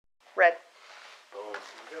red. Boom.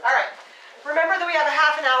 All right. Remember that we have a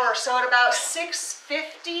half an hour, so at about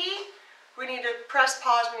 6:50, we need to press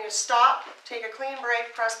pause. We need to stop, take a clean break,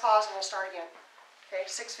 press pause, and we'll start again. Okay,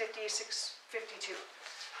 6:50, 6:52.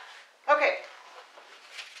 Okay.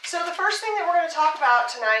 So the first thing that we're going to talk about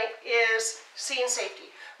tonight is scene safety.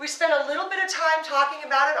 We spent a little bit of time talking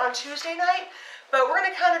about it on Tuesday night, but we're going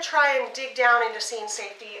to kind of try and dig down into scene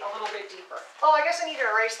safety a little bit deeper. Oh, I guess I need to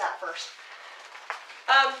erase that first.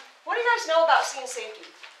 What do you guys know about scene safety? You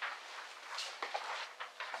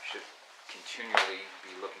should continually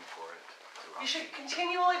be looking for it. You should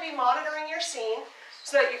continually be monitoring your scene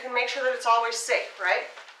so that you can make sure that it's always safe, right?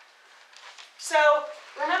 So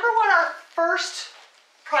remember what our first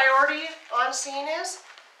priority on scene is?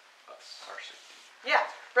 Our safety. Yeah,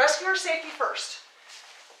 rescuer safety first.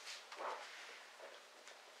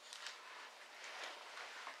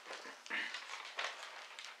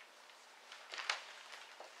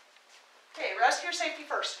 Okay, rescuer safety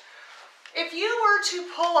first. If you were to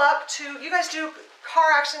pull up to, you guys do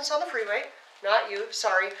car accidents on the freeway, not you,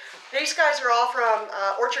 sorry. These guys are all from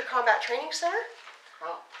Orchard Combat Training Center.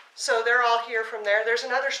 Oh. So they're all here from there. There's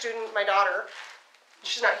another student, my daughter.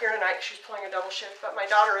 She's not here tonight, she's pulling a double shift, but my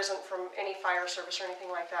daughter isn't from any fire service or anything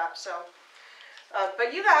like that. So, but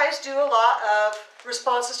you guys do a lot of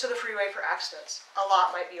responses to the freeway for accidents. A lot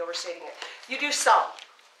might be overstating it. You do some,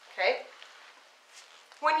 okay?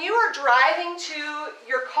 When you are driving to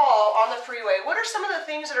your call on the freeway, what are some of the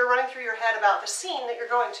things that are running through your head about the scene that you're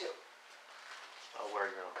going to? Where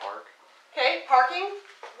you're going to park. Okay, parking.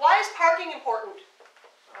 Why is parking important?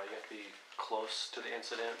 You have to be close to the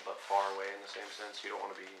incident, but far away in the same sense. You don't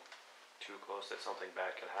want to be too close that something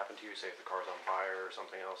bad could happen to you. Say if the car's on fire or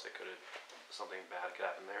something else, something bad could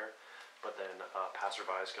happen there. But then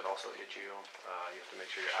passerbys could also hit you. You have to make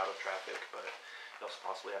sure you're out of traffic, but you also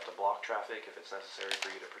possibly have to block traffic if it's necessary for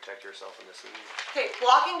you to protect yourself in the scene. Okay,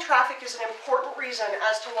 blocking traffic is an important reason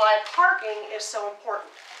as to why parking is so important.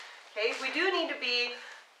 Okay, we do need to be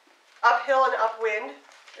uphill and upwind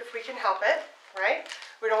if we can help it, right?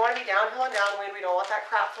 We don't want to be downhill and downwind. We don't want that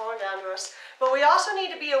crap flowing down to us. But we also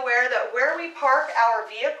need to be aware that where we park our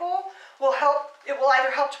vehicle will help. It will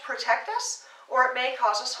either help to protect us or it may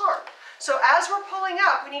cause us harm. So as we're pulling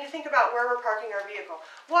up, we need to think about where we're parking our vehicle.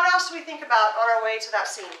 What else do we think about on our way to that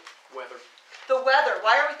scene? Weather. The weather.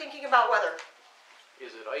 Why are we thinking about weather?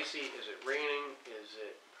 Is it icy? Is it raining? Is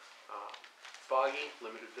it foggy?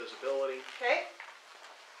 Limited visibility? Okay.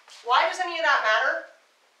 Why does any of that matter?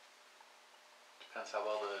 Depends how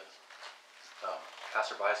well the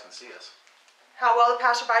passerbys can see us. How well the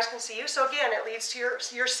passerbys can see you. So again, it leads to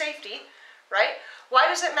your safety, right? Why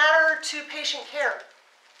does it matter to patient care?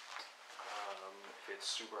 If it's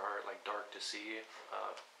super hard, like dark to see,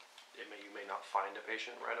 you may not find a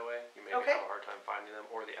patient right away. You may have a hard time finding them,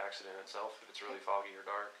 or the accident itself if it's really foggy or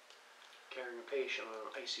dark. Carrying a patient on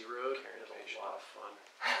an icy road is a lot of fun.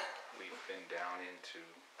 We've been down into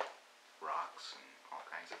rocks and all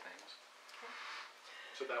kinds of things.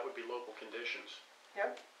 So that would be local conditions.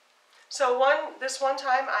 Yep. So this one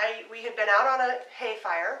time we had been out on a hay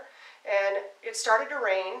fire and it started to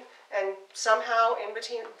rain, and somehow in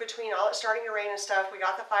between all it starting to rain and stuff, we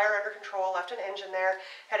got the fire under control, left an engine there,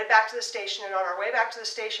 headed back to the station, and on our way back to the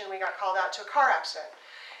station we got called out to a car accident.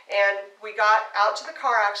 And we got out to the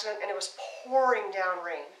car accident and it was pouring down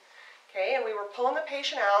rain. Okay, and we were pulling the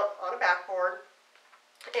patient out on a backboard.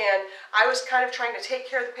 And I was kind of trying to take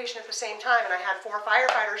care of the patient at the same time, and I had 4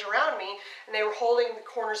 firefighters around me, and they were holding the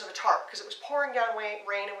corners of a tarp because it was pouring down rain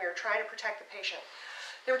and we were trying to protect the patient.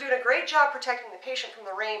 They were doing a great job protecting the patient from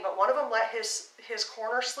the rain, but one of them let his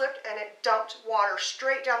corner slip and it dumped water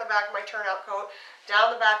straight down the back of my turnout coat,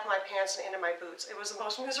 down the back of my pants and into my boots. It was the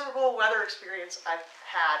most miserable weather experience I've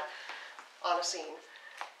had on a scene.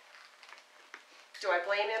 Do I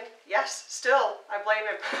blame him? Yes, still, I blame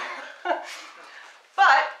him.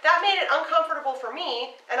 But that made it uncomfortable for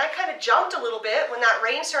me, and I kind of jumped a little bit when that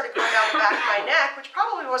rain started going down the back of my neck, which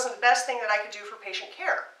probably wasn't the best thing that I could do for patient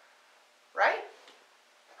care, right?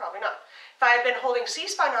 Probably not. If I had been holding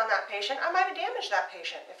C-spine on that patient, I might have damaged that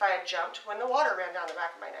patient if I had jumped when the water ran down the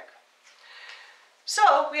back of my neck.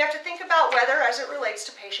 So we have to think about weather as it relates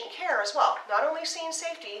to patient care as well. Not only scene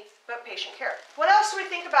safety, but patient care. What else do we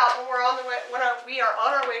think about when we are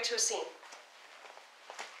on our way to a scene?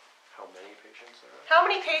 How many patients there are? How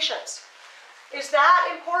many patients? Is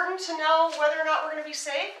that important to know whether or not we're going to be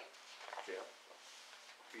safe? Yeah.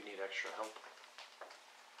 You need extra help.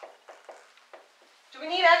 Do we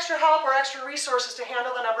need extra help or extra resources to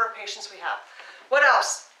handle the number of patients we have? What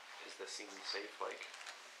else? Is the scene safe? Like,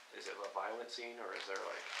 is it a violent scene, or is there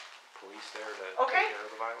like police there to Okay. take care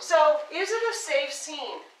of the violence? So, is it a safe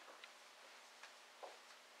scene?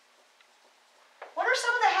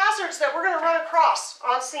 hazards that we're gonna run across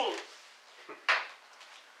on scene.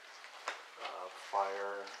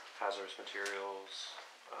 Fire, hazardous materials,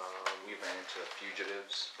 We ran into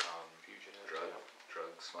fugitives, fugitives. drug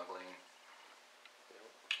smuggling,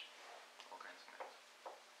 all kinds of things.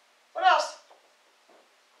 What else?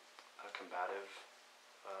 Combative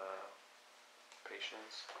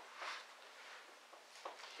patients.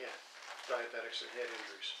 Yeah, diabetics and head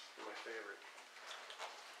injuries are my favorite.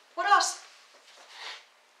 What else?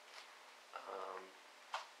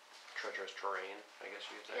 Treacherous terrain, I guess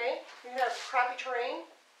you could say. Okay, you have crappy terrain.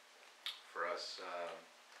 For us,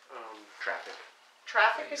 Um, traffic,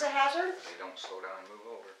 Traffic is a hazard. they don't slow down and move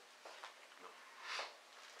over.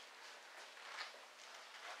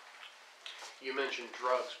 You mentioned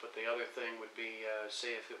drugs, but the other thing would be,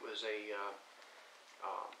 say if it was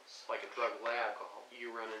like a drug lab,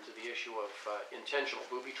 you run into the issue of intentional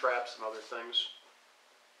booby traps and other things.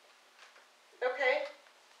 Okay.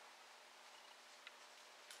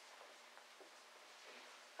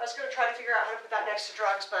 I was gonna try to figure out how to put that next to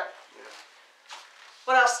drugs, but Yeah.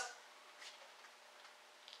 what else?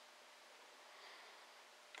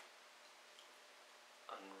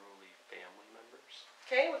 Unruly family members.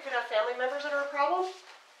 Okay, we could have family members that are a problem.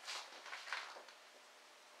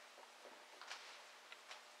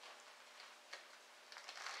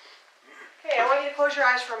 Okay, I want you to close your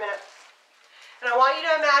eyes for a minute. And I want you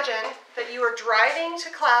to imagine that you are driving to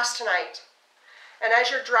class tonight. And as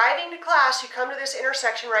you're driving to class, you come to this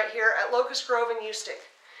intersection right here at Locust Grove and Ustick.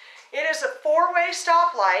 It is a four-way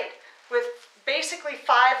stoplight with basically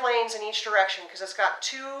 5 lanes in each direction because it's got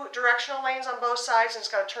 2 directional lanes on both sides and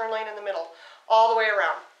it's got a turn lane in the middle, all the way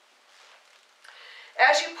around.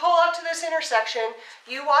 As you pull up to this intersection,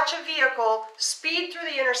 you watch a vehicle speed through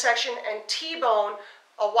the intersection and T-bone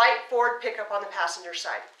a white Ford pickup on the passenger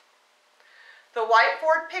side. The white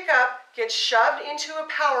Ford pickup gets shoved into a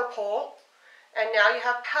power pole, and now you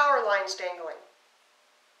have power lines dangling.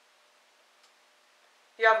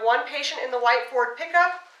 You have 1 patient in the white Ford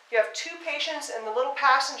pickup, you have 2 patients in the little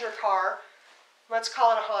passenger car, let's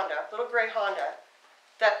call it a Honda, little gray Honda,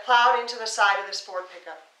 that plowed into the side of this Ford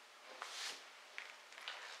pickup.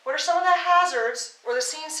 What are some of the hazards or the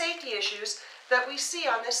scene safety issues that we see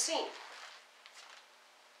on this scene?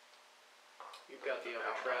 You've got the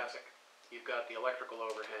other traffic. You've got the electrical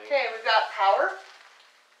overhang. Okay, we've got power.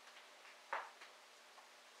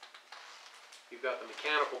 You've got the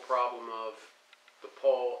mechanical problem of the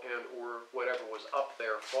pole and or whatever was up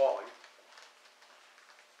there falling.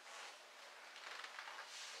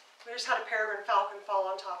 We just had a peregrine falcon fall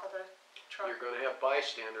on top of the truck. You're going to have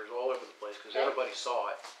bystanders all over the place because Okay. everybody saw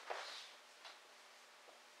it.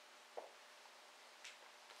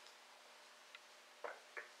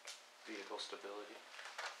 Vehicle stability.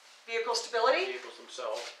 Vehicle stability. Vehicles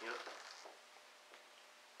themselves, yeah.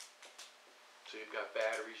 So you've got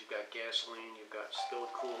batteries, you've got gasoline, you've got spilled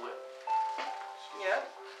coolant. Yeah.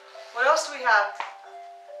 What else do we have?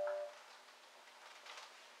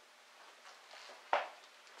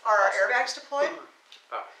 Are our airbags deployed?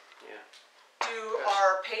 Oh, yeah. Do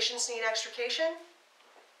our patients need extrication?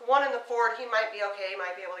 The one in the Ford, he might be okay, he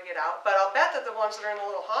might be able to get out, but I'll bet that the ones that are in the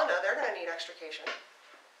little Honda, they're gonna need extrication.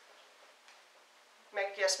 I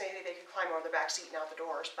guess maybe they could climb over the back seat and out the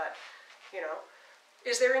doors, but, you know.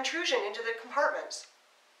 Is there intrusion into the compartments?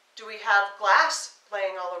 Do we have glass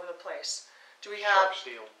laying all over the place? Do we have Sharp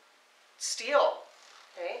steel. steel?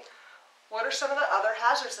 Okay. What are some of the other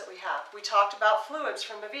hazards that we have? We talked about fluids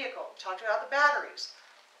from the vehicle. We talked about the batteries.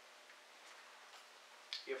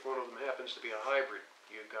 If one of them happens to be a hybrid,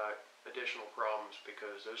 you've got additional problems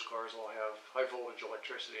because those cars all have high voltage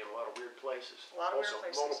electricity in a lot of weird places. A lot of weird also,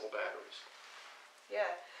 places. multiple batteries.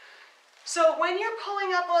 Yeah. So when you're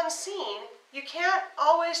pulling up on scene, you can't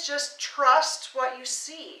always just trust what you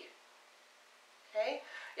see. Okay?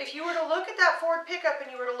 If you were to look at that Ford pickup and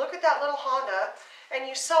you were to look at that little Honda and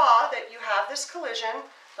you saw that you have this collision,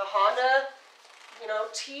 the Honda, you know,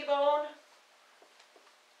 T-bone.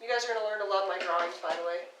 You guys are going to learn to love my drawings, by the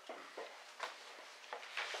way.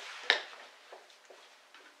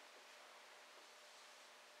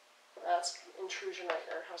 That's intrusion right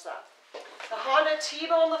there. How's that? The Honda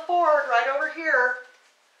T-bone the Ford right over here.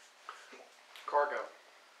 Cargo.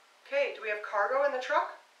 Okay, do we have cargo in the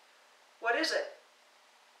truck? What is it?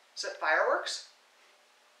 Is it fireworks?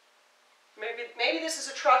 Maybe this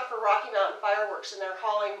is a truck for Rocky Mountain Fireworks and they're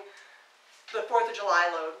hauling the 4th of July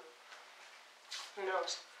load. Who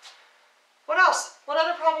knows? What else? What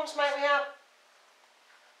other problems might we have?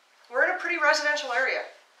 We're in a pretty residential area.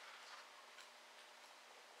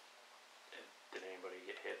 Did anybody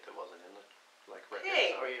get hit that wasn't in the, like,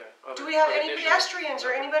 Hey, Oh, yeah. do we have Other any additional- pedestrians or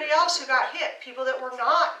other anybody additional else who got hit? People that were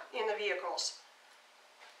not in the vehicles?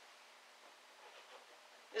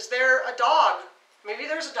 Is there a dog? Maybe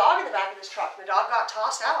there's a dog in the back of this truck and the dog got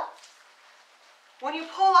tossed out. When you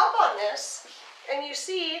pull up on this and you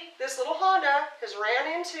see this little Honda has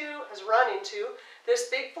run into this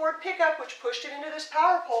big Ford pickup which pushed it into this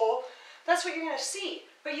power pole, that's what you're going to see.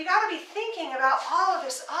 But you got to be thinking about all of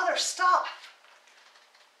this other stuff.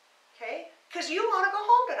 Okay? Because you want to go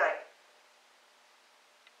home tonight.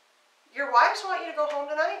 Your wives want you to go home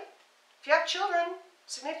tonight. If you have children,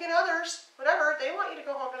 significant others, whatever, they want you to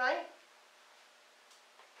go home tonight.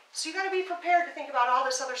 So you got to be prepared to think about all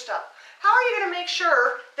this other stuff. How are you going to make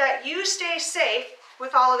sure that you stay safe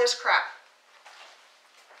with all of this crap?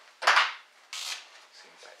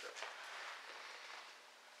 Scene size up.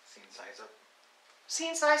 Scene size up.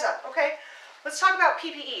 Scene size up. Okay, let's talk about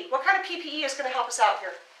PPE. What kind of PPE is going to help us out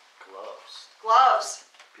here? Gloves. Gloves.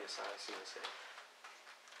 BSI, scene and safe.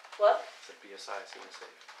 What? It's a BSI, scene and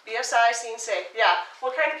safe. BSI, scene safe. Yeah.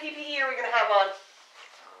 What kind of PPE are we going to have on?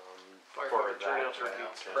 Firefighter turnouts would be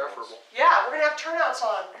turnouts. preferable, Yeah, we're going to have turnouts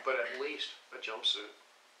on. but at least a jumpsuit.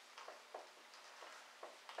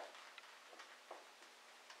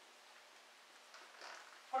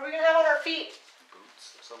 What are we going to have on our feet?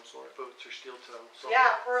 Boots of some sort. Boots or steel toe. something.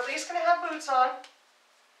 Yeah, we're at least going to have boots on.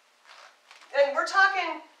 And we're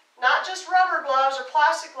talking not just rubber gloves or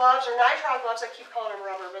plastic gloves or nitrile gloves. I keep calling them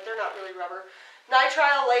rubber, but they're not really rubber.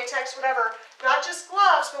 Nitrile, latex, whatever. Not just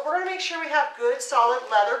gloves, but we're going to make sure we have good, solid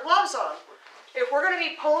leather gloves on. If we're going to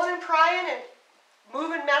be pulling and prying and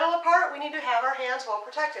moving metal apart, we need to have our hands well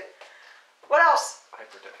protected. What else? Eye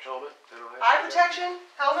protection. Helmet. They don't have Eye to- protection,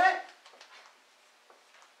 helmet.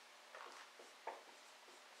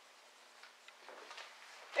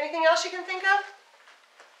 Anything else you can think of?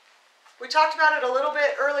 We talked about it a little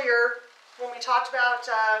bit earlier when we talked about,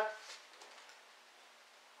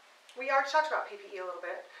 we already talked about PPE a little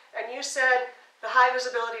bit. And you said the high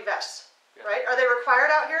visibility vests, Yeah. right? Are they required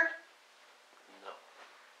out here? No.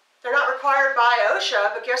 They're not required by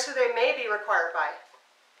OSHA, but guess who they may be required by?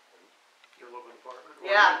 Your local department. or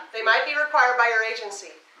Yeah, you. they might be required by your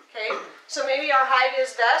agency, okay? So maybe our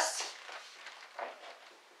high-vis vests,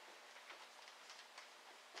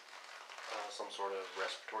 Some sort of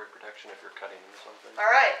respiratory protection if you're cutting into something.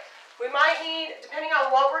 all right. We might need, depending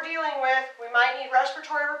on what we're dealing with, we might need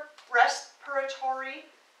respiratory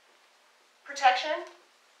protection.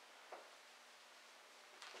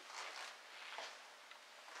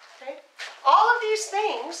 Okay? All of these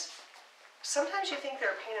things, sometimes you think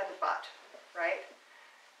they're a pain in the butt, right?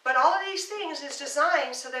 But all of these things is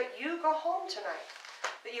designed so that you go home tonight.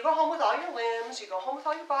 That you go home with all your limbs, you go home with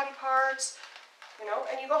all your body parts, you know,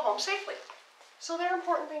 and you go home safely. So they're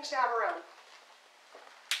important things to have around.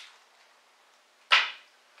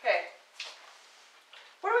 Okay.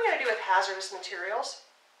 What are we going to do with hazardous materials?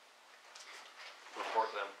 Report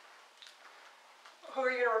them. Who are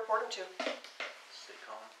you going to report them to? Stay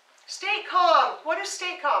calm. StateCom. What is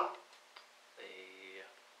StateCom? A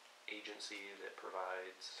agency that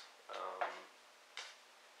provides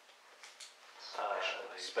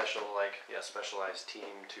specialized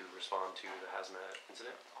team to respond to the hazmat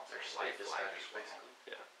incident. There's Life state flight dispatchers, as well. basically.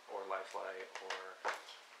 Yeah, or life flight or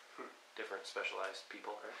different specialized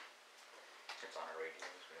people. It's on our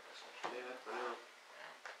radios. We have this one. Yeah, I know.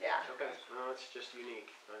 Yeah. Okay. No, it's just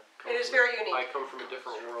unique. It is very unique. I come from a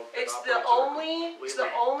different world. that It's the operates on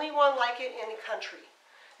a only one like it in the country.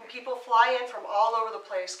 And people fly in from all over the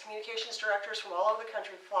place. Communications directors from all over the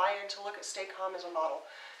country fly in to look at StateCom as a model.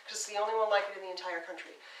 Because it's the only one like it in the entire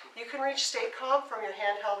country. You can reach StateCom from your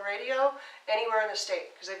handheld radio anywhere in the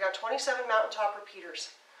state. Because they've got 27 mountaintop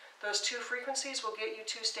repeaters. Those two frequencies will get you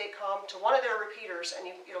to StateCom, to one of their repeaters, and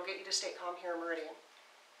it'll get you to StateCom here in Meridian.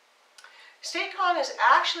 StateCom is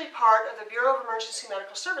actually part of the Bureau of Emergency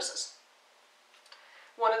Medical Services.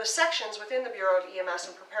 One of the sections within the Bureau of EMS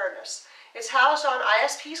and Preparedness. It's housed on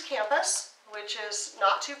ISP's campus, which is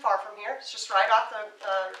not too far from here. It's just right off the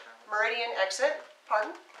Meridian exit.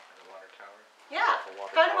 Pardon? The water tower. Yeah, The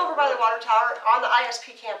water kind of tower over by the road. water tower on the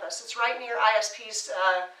ISP campus. It's right near ISP's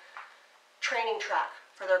training track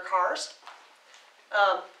for their cars.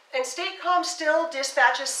 And StateCom still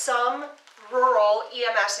dispatches some rural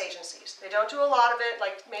EMS agencies. They don't do a lot of it,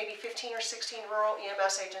 like maybe 15 or 16 rural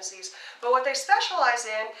EMS agencies. But what they specialize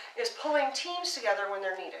in is pulling teams together when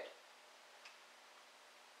they're needed.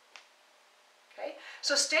 Okay,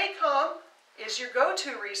 so StateCom is your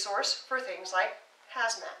go-to resource for things like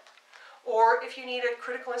hazmat. Or if you need a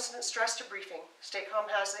critical incident stress debriefing, StateCom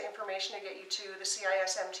has the information to get you to the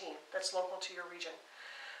CISM team that's local to your region.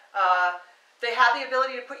 They have the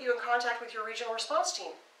ability to put you in contact with your regional response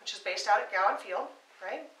team, which is based out at Gowan Field,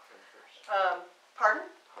 right? 101st. Pardon?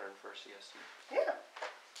 101st CST. Yeah.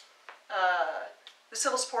 The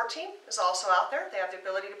civil support team is also out there. They have the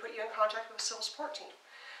ability to put you in contact with the civil support team.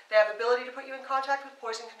 They have the ability to put you in contact with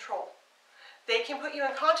poison control. They can put you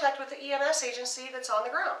in contact with the EMS agency that's on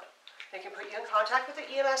the ground. They can put you in contact with the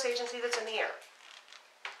EMS agency that's in the air.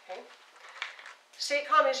 Okay?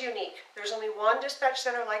 StateCom is unique. There's only one dispatch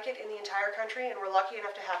center like it in the entire country, and we're lucky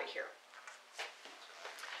enough to have it here.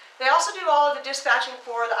 They also do all of the dispatching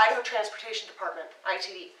for the Idaho Transportation Department,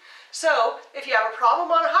 ITD. So, if you have a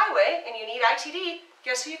problem on a highway and you need ITD,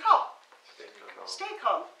 guess who you call?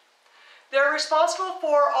 StateCom. They're responsible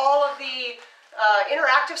for all of the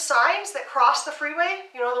interactive signs that cross the freeway.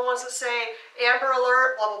 You know, the ones that say Amber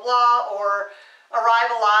Alert, blah, blah, blah, or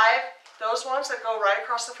Arrive Alive. Those ones that go right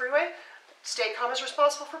across the freeway. StateCom is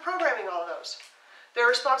responsible for programming all of those. They're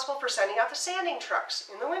responsible for sending out the sanding trucks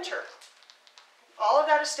in the winter. All of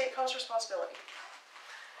that is StateCom's responsibility.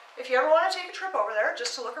 If you ever want to take a trip over there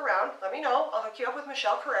just to look around, let me know. I'll hook you up with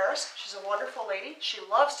Michelle Carreras. She's a wonderful lady. She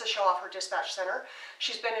loves to show off her dispatch center.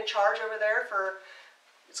 She's been in charge over there for,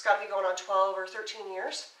 it's got to be going on 12 or 13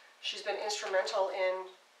 years. She's been instrumental in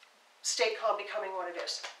StateCom becoming what it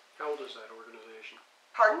is. How old is that organization?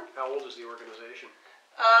 Pardon? How old is the organization?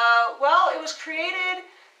 Well, it was created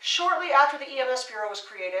shortly after the EMS Bureau was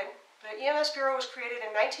created. The EMS Bureau was created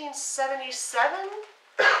in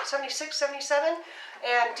 1976, 77,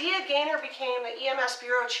 and Dia Gaynor became the EMS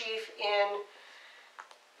Bureau Chief in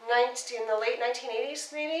the late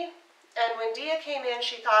 1980s, maybe. And when Dia came in,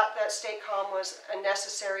 she thought that StateCom was a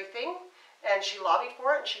necessary thing, and she lobbied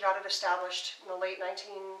for it, and she got it established in the late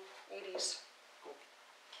 1980s. Cool.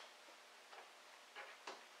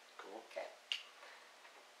 Okay.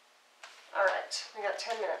 All right, we got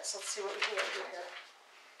 10 minutes. Let's see what we can get through here.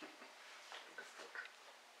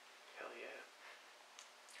 Hell yeah.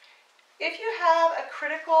 If you have a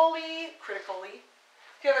critically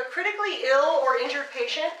ill or injured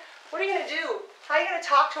patient, what are you going to do? How are you going to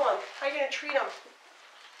talk to them? How are you going to treat them?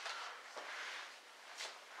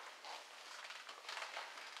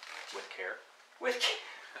 With care. With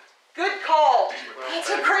good call. Well, That's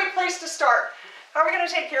a great place to start. How are we going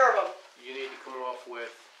to take care of them? You need to come off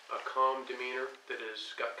with a calm demeanor that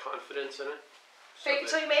has got confidence in it. so Fake it that-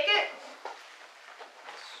 till you make it?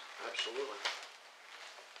 Absolutely.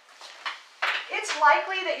 It's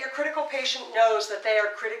likely that your critical patient knows that they are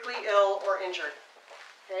critically ill or injured.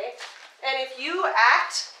 Okay? And if you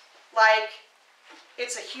act like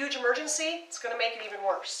it's a huge emergency, it's going to make it even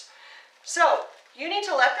worse. So, you need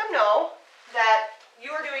to let them know that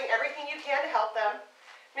you are doing everything you can to help them.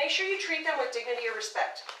 Make sure you treat them with dignity or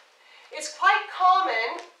respect. It's quite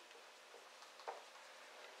common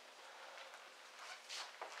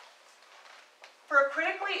for a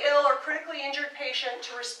critically ill or critically injured patient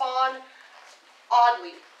to respond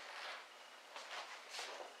oddly.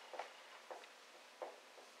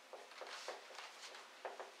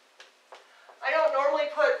 I don't normally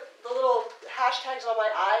put the little hashtags on my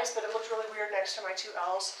eyes, but it looked really weird next to my two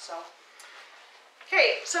L's, so.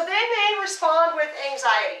 Okay, so they may respond with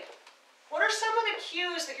anxiety. What are some of the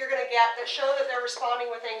cues that you're going to get that show that they're responding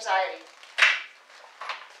with anxiety?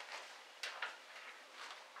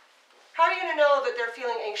 How are you going to know that they're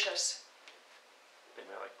feeling anxious? They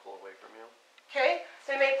may like pull away from you. Okay,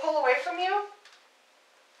 they may pull away from you.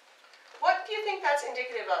 What do you think that's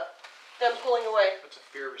indicative of? Them pulling away. That's a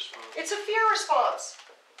fear response. It's a fear response.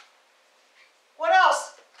 What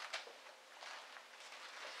else?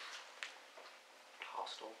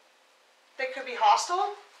 Hostile. They could be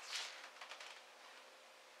hostile.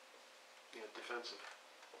 Yeah, defensive.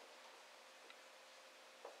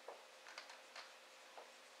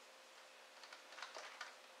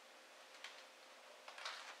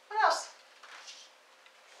 What else?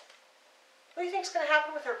 What do you think is going to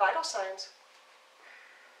happen with their vital signs?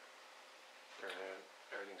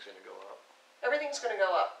 Everything's gonna go up. Everything's going to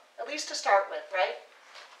go up, at least to start with, right?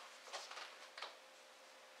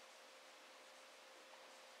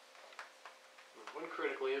 One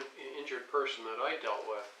critically injured person that I dealt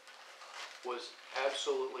with was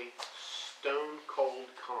absolutely stone cold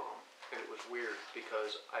calm. And it was weird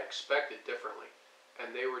because I expected differently.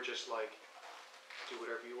 And they were just like, do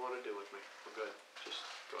whatever you want to do with me. We're good. Just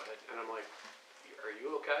go ahead. And I'm like, are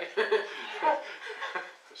you okay? It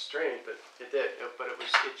was strange, but it did. But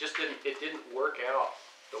it just didn't work out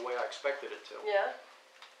the way I expected it to. Yeah.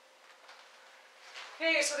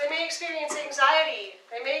 Okay, so they may experience anxiety.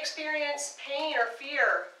 They may experience pain or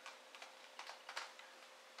fear.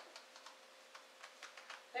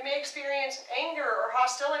 They may experience anger or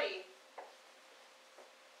hostility.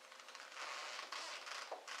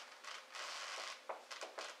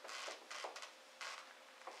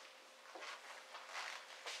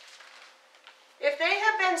 If they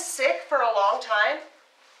have been sick for a long time,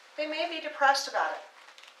 they may be depressed about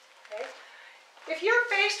it. Okay? If you're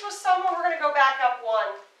faced with someone, we're going to go back up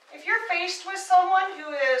one. If you're faced with someone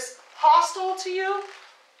who is hostile to you,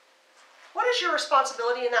 what is your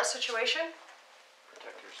responsibility in that situation?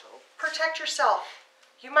 Protect yourself. Protect yourself.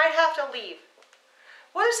 You might have to leave.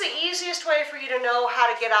 What is the easiest way for you to know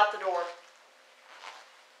how to get out the door?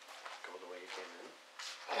 Go the way you came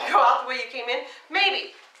in. Go out the way you came in?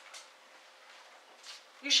 Maybe.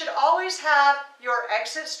 You should always have your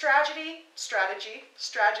exit strategy,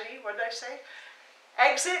 what did I say?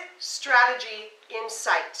 Exit strategy in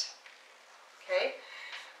sight. Okay?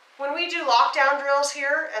 When we do lockdown drills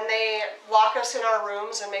here and they lock us in our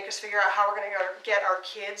rooms and make us figure out how we're going to get our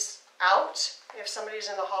kids out if somebody's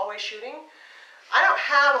in the hallway shooting, I don't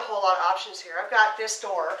have a whole lot of options here. I've got this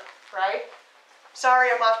door, right? Sorry,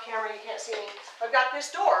 I'm off camera, you can't see me. I've got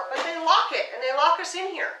this door, but they lock it and they lock us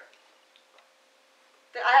in here.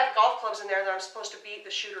 I have golf clubs in there that I'm supposed to beat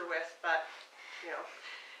the shooter with, but, you know.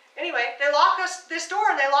 Anyway, they lock us, this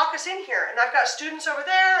door, and they lock us in here. And I've got students over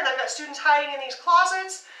there, and I've got students hiding in these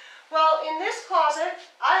closets. Well, in this closet,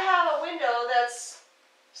 I have a window that's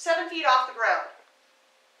 7 feet off the ground.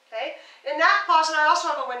 Okay? In that closet, I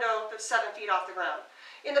also have a window that's 7 feet off the ground.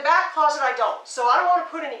 In the back closet, I don't. So I don't want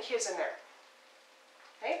to put any kids in there.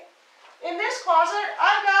 Okay? In this closet,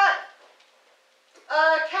 I've got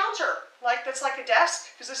a counter, that's like a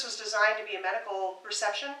desk, because this was designed to be a medical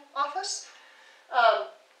reception office.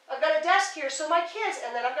 I've got a desk here, so my kids,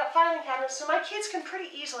 and then I've got filing cabinets, so my kids can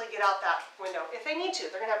pretty easily get out that window. If they need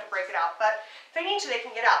to, they're going to have to break it out. But if they need to, they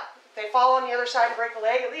can get out. If they fall on the other side and break a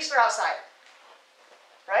leg, at least they're outside.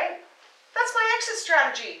 Right? That's my exit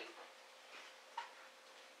strategy.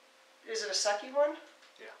 Is it a sucky one?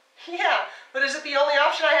 Yeah. Yeah, but is it the only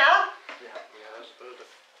option I have? Yeah. Yeah, as opposed to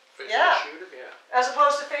facing Yeah. the shooter, yeah. As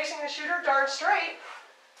opposed to facing the shooter darn straight.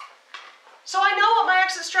 So I know what my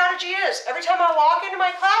exit strategy is. Every time I walk into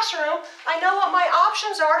my classroom, I know what my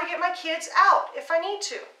options are to get my kids out if I need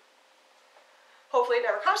to. Hopefully it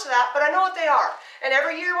never comes to that, but I know what they are. And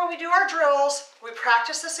every year when we do our drills, we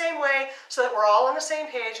practice the same way so that we're all on the same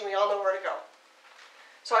page and we all know where to go.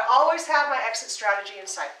 So I always have my exit strategy in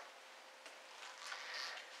sight.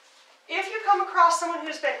 If you come across someone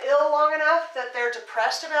who's been ill long enough that they're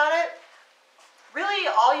depressed about it, really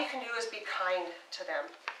all you can do is be kind to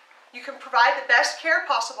them. You can provide the best care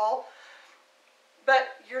possible,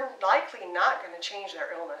 but you're likely not going to change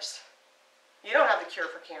their illness. You don't have the cure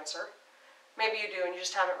for cancer. Maybe you do and you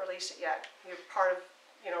just haven't released it yet. You're part of,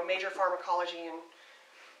 major pharmacology and,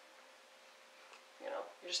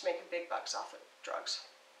 you're just making big bucks off of drugs.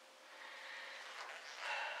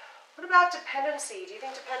 What about dependency? Do you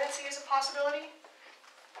think dependency is a possibility?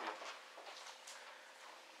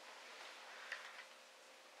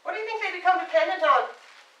 What do you think they become dependent on?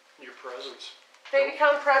 Your presence. They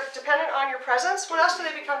become dependent on your presence? What else do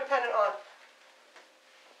they become dependent on?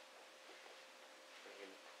 I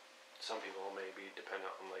mean, some people may be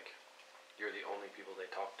dependent on, you're the only people they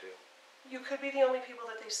talk to. You could be the only people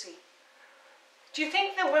that they see. Do you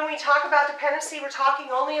think that when we talk about dependency, we're talking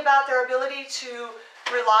only about their ability to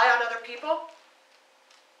rely on other people?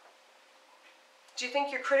 Do you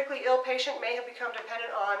think your critically ill patient may have become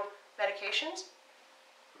dependent on medications?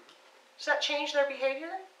 Does that change their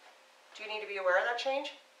behavior? Do you need to be aware of that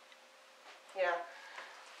change? Yeah.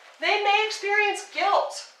 They may experience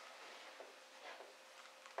guilt.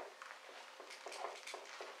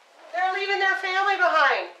 They're leaving their family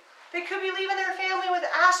behind. They could be leaving their family with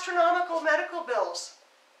astronomical medical bills.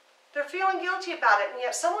 They're feeling guilty about it, and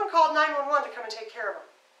yet someone called 911 to come and take care of them.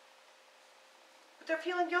 But they're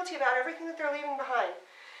feeling guilty about everything that they're leaving behind.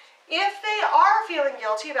 If they are feeling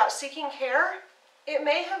guilty about seeking care, it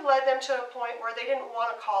may have led them to a point where they didn't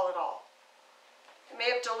want to call at all. It may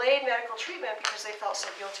have delayed medical treatment because they felt so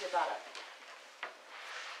guilty about it.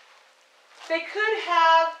 They could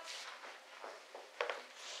have,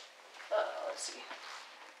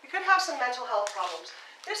 you could have some mental health problems.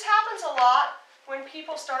 This happens a lot when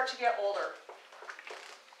people start to get older.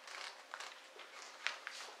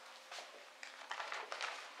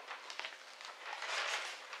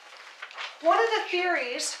 One of the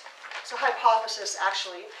theories, it's a hypothesis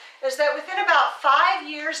actually, is that within about 5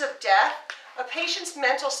 years of death, a patient's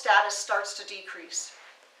mental status starts to decrease.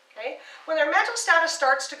 Okay? When their mental status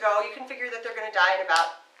starts to go, you can figure that they're going to die in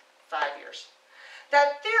about 5 years.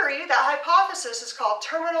 That theory, that hypothesis, is called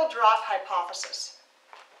terminal drop hypothesis.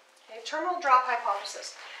 Okay? Terminal drop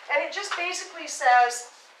hypothesis. And it just basically says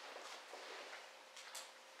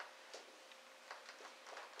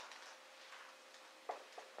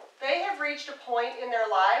they have reached a point in their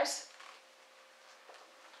lives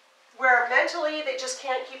where mentally they just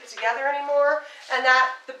can't keep it together anymore, and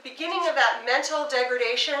that the beginning of that mental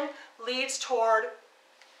degradation leads toward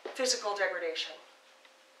physical degradation.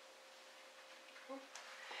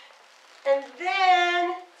 And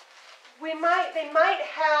then they might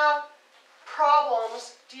have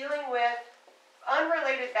problems dealing with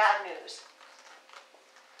unrelated bad news.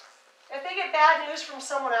 If they get bad news from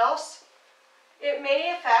someone else, it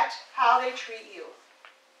may affect how they treat you.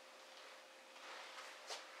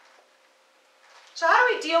 So how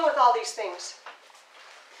do we deal with all these things?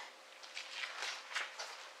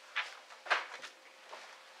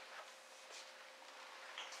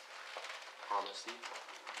 Honesty.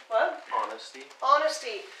 What? Honesty.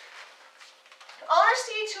 Honesty.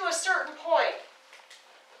 Honesty to a certain point.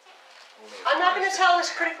 Only as I'm not going to honest tell as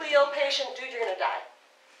this you critically have ill to be. patient, dude, you're going to die.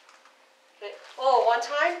 Okay. Oh, one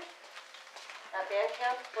time at band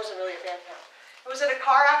camp, wasn't really a band camp. It was at a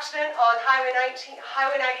car accident on Highway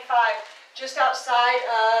 95, just outside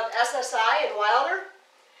of SSI in Wilder.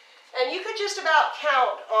 And you could just about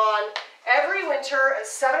count on every winter at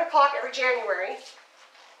 7 o'clock every January,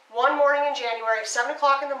 one morning in January at 7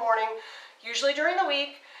 o'clock in the morning, usually during the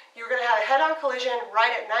week, you're going to have a head-on collision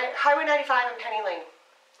right at Highway 95 and Penny Lane.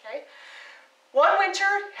 Okay? One winter,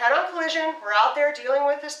 head-on collision, we're out there dealing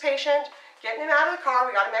with this patient, getting him out of the car,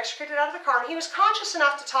 we got him extricated out of the car, and he was conscious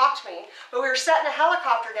enough to talk to me, but we were setting a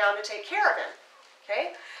helicopter down to take care of him.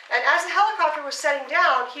 Okay? And as the helicopter was setting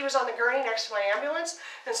down, he was on the gurney next to my ambulance,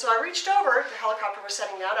 and so I reached over, the helicopter was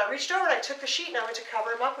setting down, I reached over and I took the sheet and I went to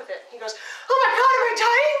cover him up with it. He goes, "Oh my God, am I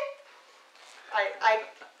dying?"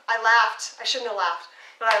 I laughed. I shouldn't have laughed,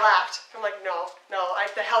 but I laughed. I'm like, no,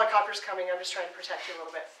 the helicopter's coming, I'm just trying to protect you a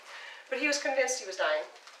little bit. But he was convinced he was dying.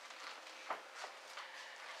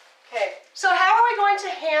 Okay, so how are we going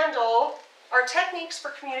to handle our techniques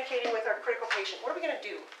for communicating with our critical patient? What are we going to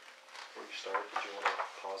do? Before you start, did you want to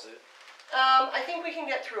pause it? I think we can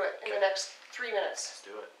get through it in the next 3 minutes. Let's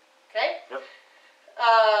do it. Okay? Yep.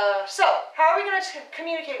 So, how are we going to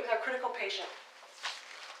communicate with our critical patient?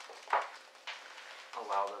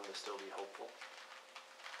 Allow them to still be hopeful.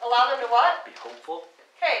 Allow them to what? Be hopeful.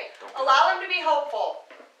 Okay, Don't give allow up. them to be hopeful.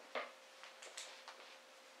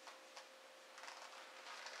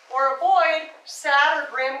 Or avoid sad or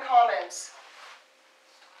grim comments.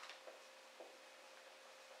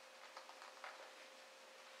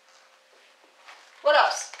 What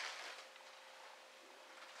else?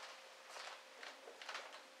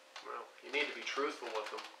 Well, you need to be truthful with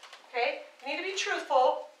them. Okay, you need to be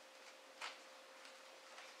truthful,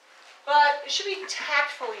 but it should be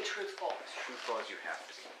tactfully truthful. As truthful as you have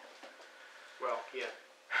to be. Well, yeah,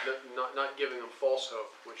 not giving them false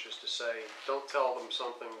hope, which is to say, don't tell them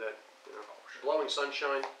something that, you know, blowing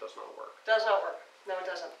sunshine does not work. Does not work. No, it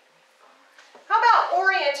doesn't. How about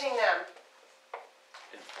orienting them?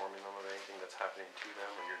 Informing them of anything that's happening to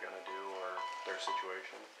them or you're going to do or their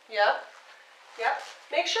situation. Yep. Yep.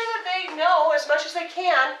 Make sure that they know as much as they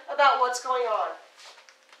can about what's going on.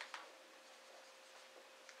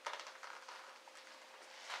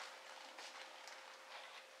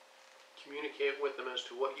 Communicate with them as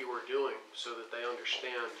to what you are doing so that they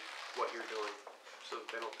understand what you're doing, so that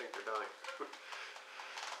they don't think they're dying.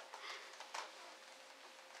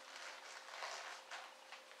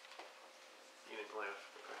 You didn't laugh.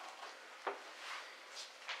 Okay.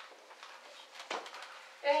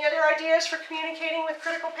 Any other ideas for communicating with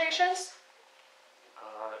critical patients?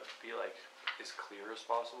 Be like as clear as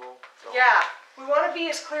possible. Don't, Yeah, we want to be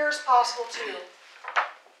as clear as possible too.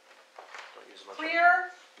 Don't use a bunch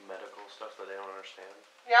Clear, of medical stuff that they don't understand.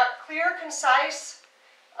 yeah, clear, concise,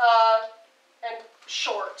 and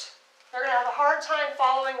short. They're going to have a hard time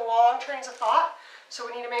following long trains of thought, so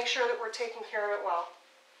we need to make sure that we're taking care of it well.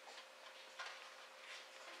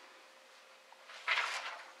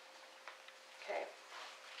 Okay.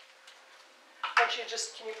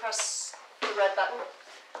 Can you press the red button?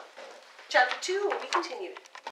 Chapter 2 will be continued.